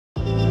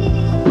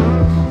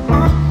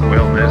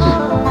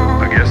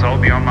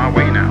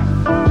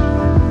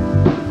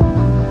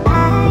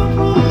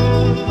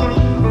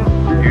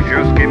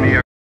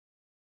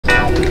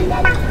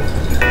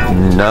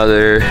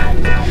Another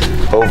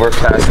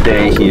overcast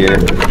day here.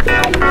 Do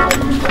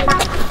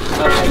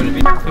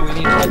we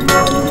need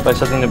like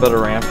something to build a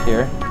ramp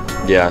here?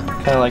 Yeah.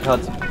 Kind of like how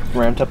it's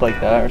ramped up like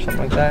that or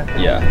something like that?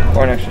 Yeah.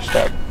 Or an extra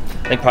step?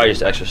 I think probably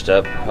just extra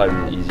step,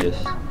 probably the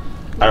easiest.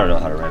 I don't know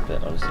how to ramp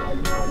it, honestly.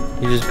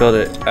 You just build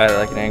it at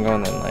like an angle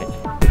and then like...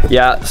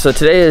 Yeah, so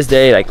today is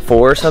day like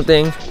 4 or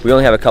something. We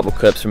only have a couple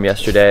clips from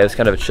yesterday. It was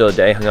kind of a chill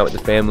day, hung out with the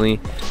family.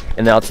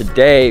 And now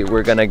today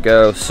we're gonna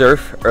go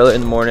surf early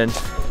in the morning.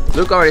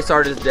 Luke already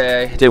started his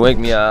day. Didn't wake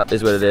me up,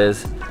 is what it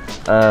is.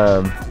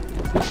 So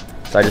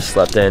I just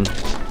slept in.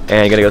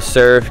 And gonna go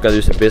surf, go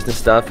do some business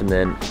stuff, and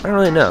then I don't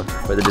really know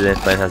where the business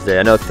plan has today.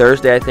 I know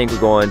Thursday I think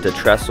we're going to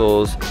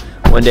Trestles.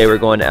 One day we're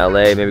going to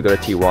LA, maybe go to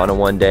Tijuana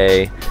one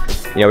day.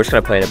 You know, we're just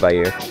kind of playing it by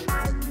ear.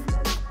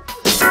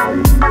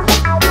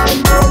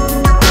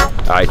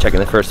 All right,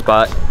 checking the first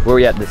spot. Where are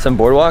we at? Some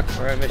boardwalk?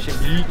 We're at Mission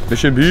Beach.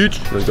 Mission Beach.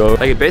 Let's go.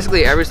 Like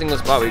basically every single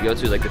spot we go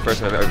to is like the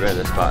first time I've ever been in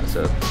this spot,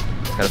 so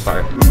it's kind of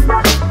fire.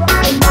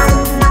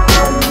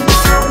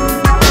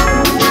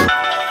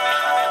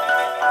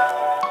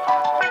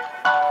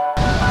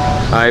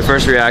 All right,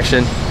 first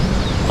reaction.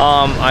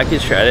 I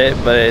could shred it,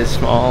 but it's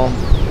small.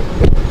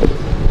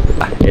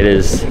 It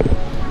is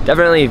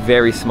definitely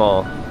very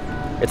small.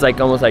 It's like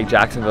almost like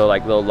Jacksonville,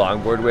 like little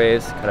longboard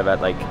waves, kind of at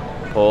like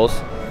poles.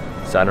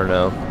 So I don't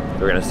know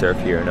if we're gonna surf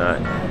here or not.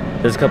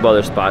 There's a couple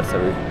other spots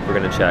that we're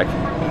gonna check.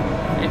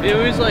 If it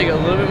was like a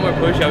little bit more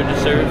push, I would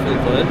just surf it for the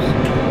clips.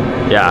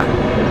 Yeah,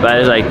 but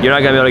it's like you're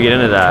not gonna be able to get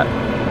into that.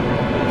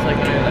 It's like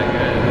not even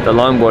that good. The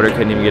longboarder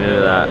couldn't even get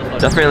into that.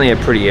 Definitely a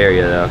pretty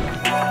area though.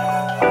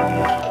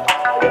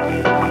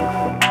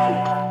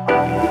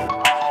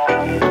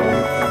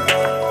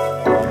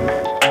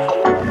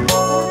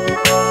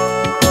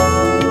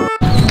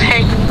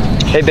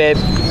 Hey babe.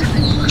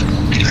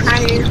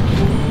 Hi.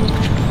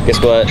 Guess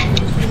what?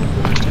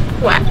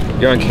 What?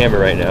 You're on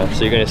camera right now,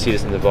 so you're gonna see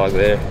this in the vlog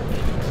later.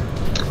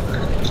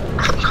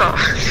 Oh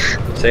gosh.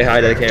 Say hi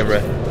to the camera.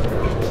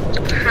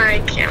 Hi,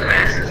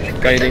 camera.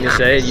 Got anything to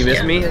say? You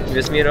miss me? You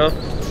miss me at all?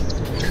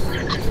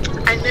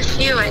 I miss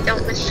you, I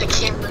don't miss the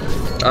camera.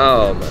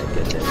 Oh my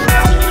goodness.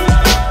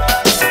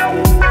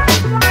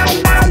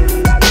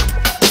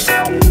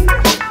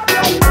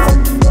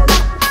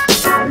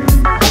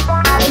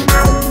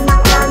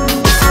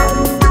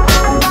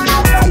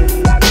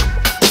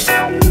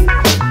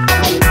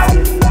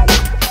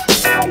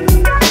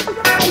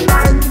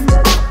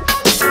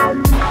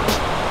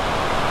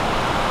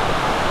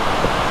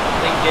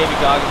 David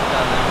Goggins is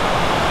down there.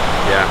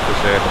 Yeah, for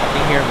sure. I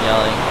can hear him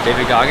yelling.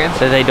 David Goggins?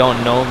 Says they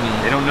don't know me.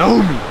 They don't know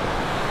me.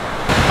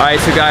 All right,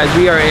 so guys,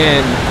 we are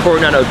in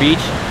Coronado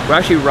Beach. We're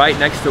actually right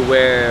next to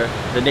where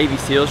the Navy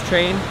SEALs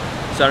train.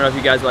 So I don't know if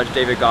you guys watch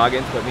David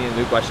Goggins, but me and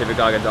Luke watch David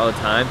Goggins all the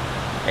time.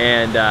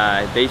 And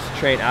they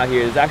train out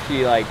here. There's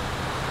actually like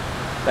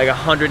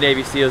 100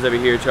 Navy SEALs over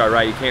here to our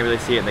right. You can't really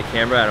see it in the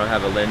camera. I don't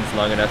have a lens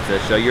long enough to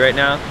show you right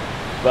now.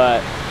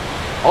 But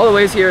all the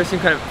waves here seem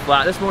kind of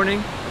flat this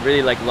morning.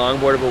 Really like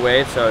longboardable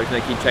waves, so I'm gonna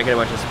keep checking a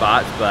bunch of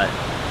spots, but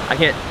I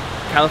can't,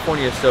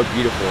 California is so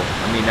beautiful.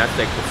 I mean, that's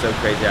like, it's so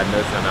crazy I've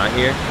noticed I'm out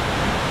here,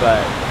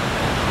 but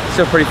it's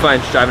still pretty fun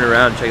just driving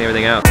around, checking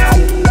everything out.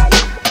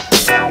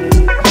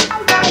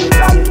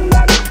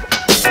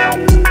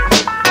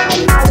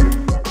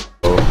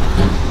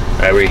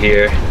 All right, we're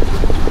here,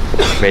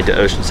 made to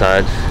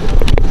Oceanside,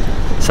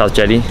 South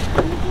Jetty,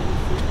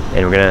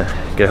 and we're gonna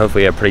get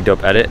hopefully a pretty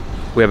dope edit.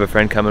 We have a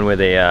friend coming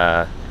with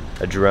a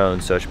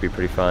drone, so it should be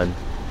pretty fun.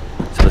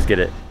 So let's get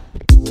it.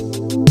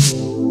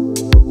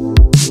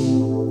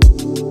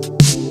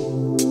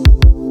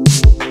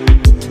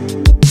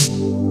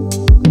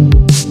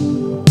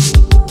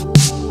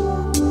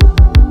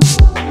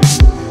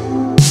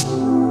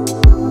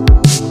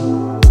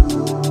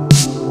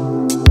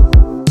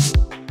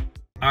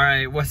 All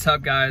right, what's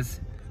up guys?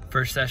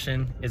 First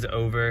session is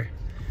over.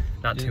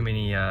 Not too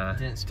many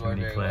Didn't score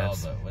very well,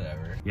 but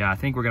whatever. Yeah, I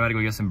think we're gonna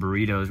go get some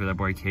burritos with our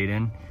boy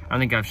Caden. I don't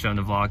think I've shown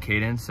the vlog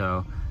Caden,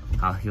 so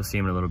you'll see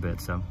him in a little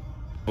bit. So,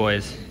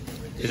 boys,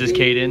 this is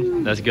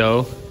Caden. Let's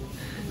go.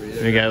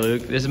 We got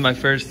Luke. This is my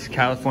first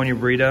California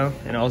burrito,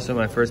 and also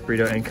my first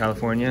burrito in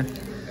California.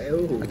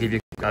 I'll give you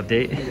a quick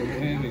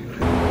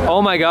update.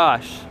 Oh my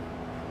gosh,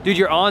 dude,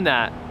 you're on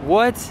that.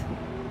 What?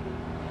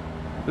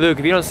 Luke,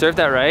 if you don't surf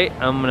that right,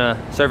 I'm gonna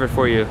surf it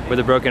for you with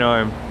a broken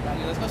arm.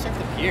 Dude, let's go surf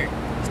the pier.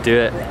 Let's do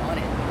it. We're on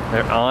it.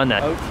 They're on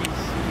that.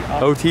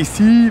 OTC.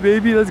 OTC,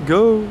 baby, let's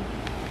go.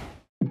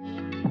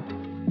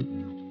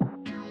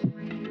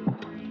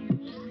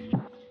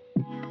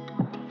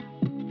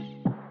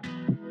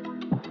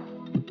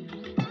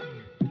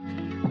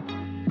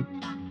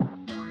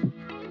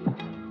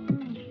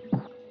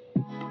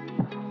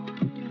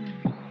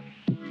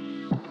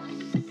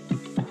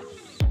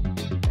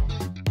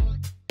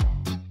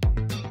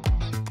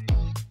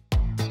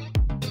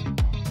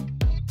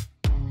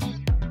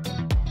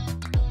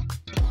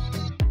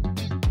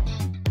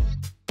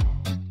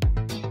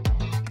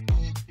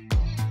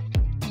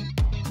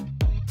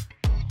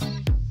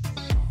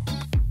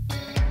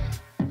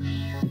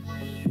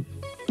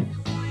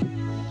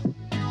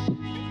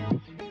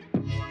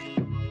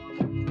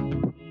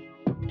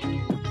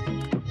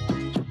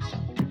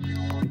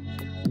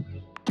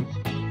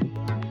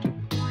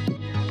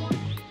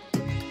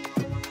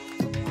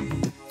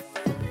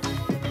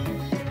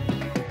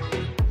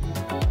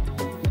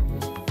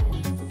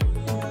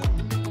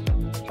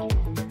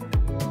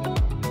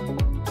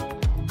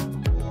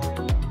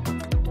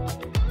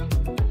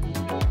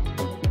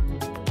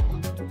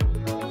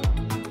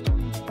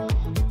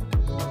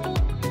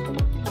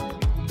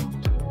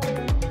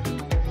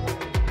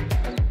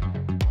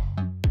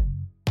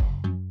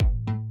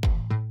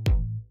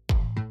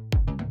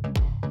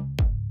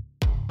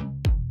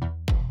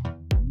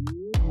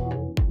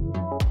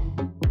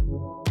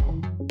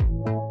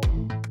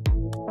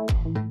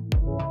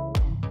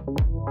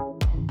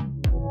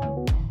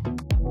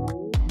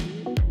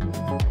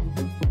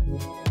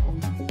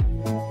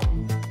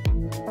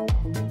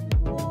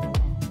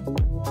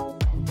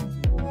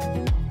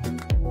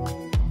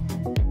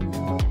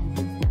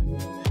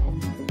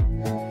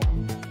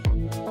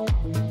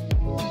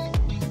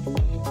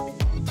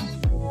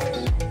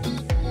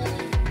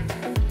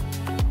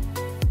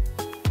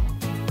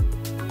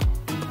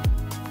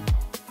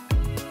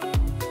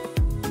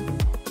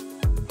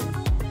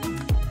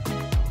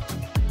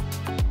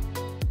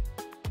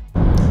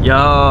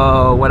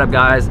 Yo, what up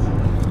guys?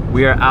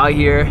 We are out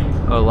here.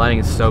 Oh, lighting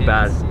is so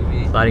bad.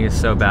 Lighting is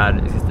so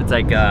bad. It's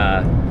like,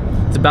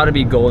 it's about to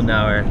be golden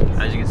hour.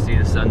 As you can see,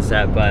 the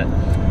sunset, but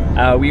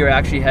we are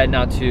actually heading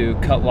out to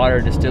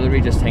Cutwater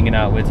Distillery, just hanging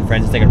out with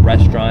friends. It's like a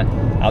restaurant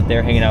out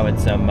there, hanging out with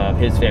some of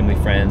his family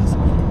friends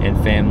and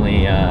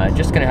family.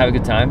 Just gonna have a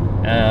good time.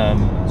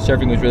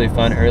 Surfing was really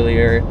fun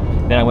earlier.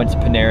 Then I went to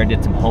Panera,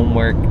 did some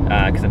homework,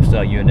 because I'm still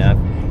at UNF,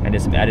 and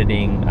did some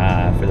editing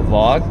for the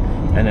vlog.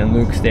 And then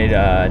Luke stayed,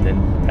 and then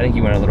I think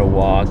he went on a little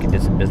walk and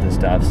did some business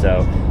stuff.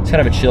 So it's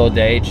kind of a chill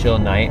day, chill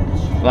night.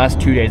 The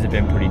last 2 days have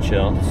been pretty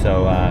chill.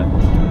 So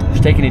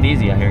just taking it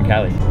easy out here in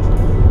Cali.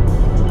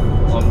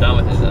 Well, I'm done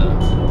with it though.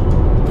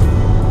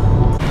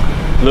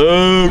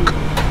 Luke!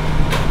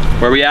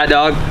 Where we at,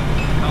 dog?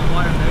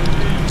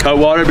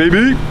 Cutwater,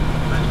 baby!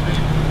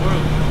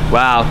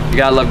 Wow, you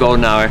gotta love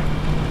golden hour.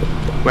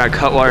 We're at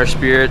Cutwater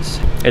Spirits.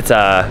 It's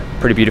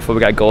pretty beautiful.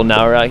 We got golden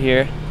hour out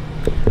here.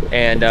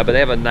 And but they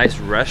have a nice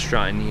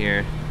restaurant in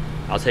here.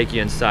 I'll take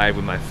you inside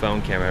with my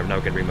phone camera. I'm not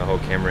gonna bring my whole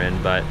camera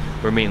in, but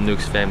we're meeting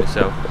Luke's family,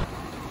 so.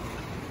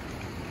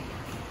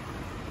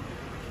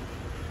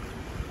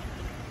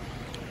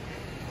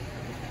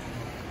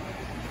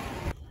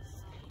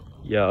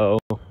 Yo.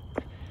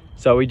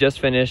 So we just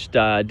finished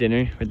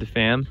dinner with the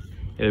fam.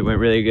 It went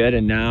really good,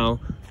 and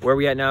now where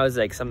we at now is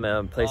like some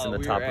place on the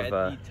top of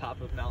the top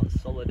of Mount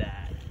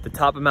Soledad. The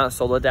top of Mount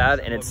Soledad,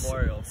 and it's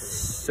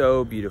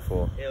so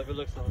beautiful. It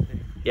overlooks the whole city.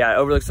 Yeah, it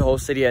overlooks the whole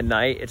city at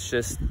night. It's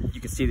just,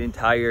 you can see the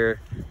entire,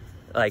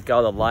 like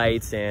all the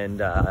lights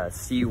and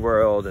Sea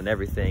World and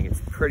everything. It's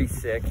pretty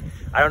sick.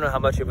 I don't know how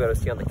much you'll be able to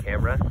see on the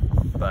camera,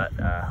 but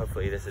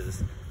hopefully this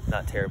is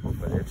not terrible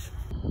footage.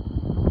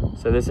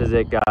 So this is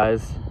it,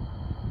 guys.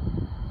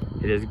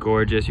 It is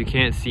gorgeous. You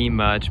can't see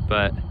much,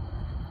 but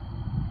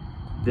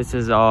this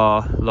is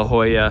all La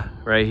Jolla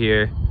right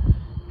here.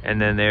 And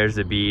then there's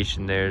the beach,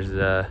 and there's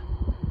the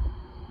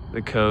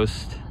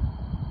coast.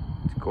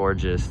 It's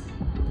gorgeous.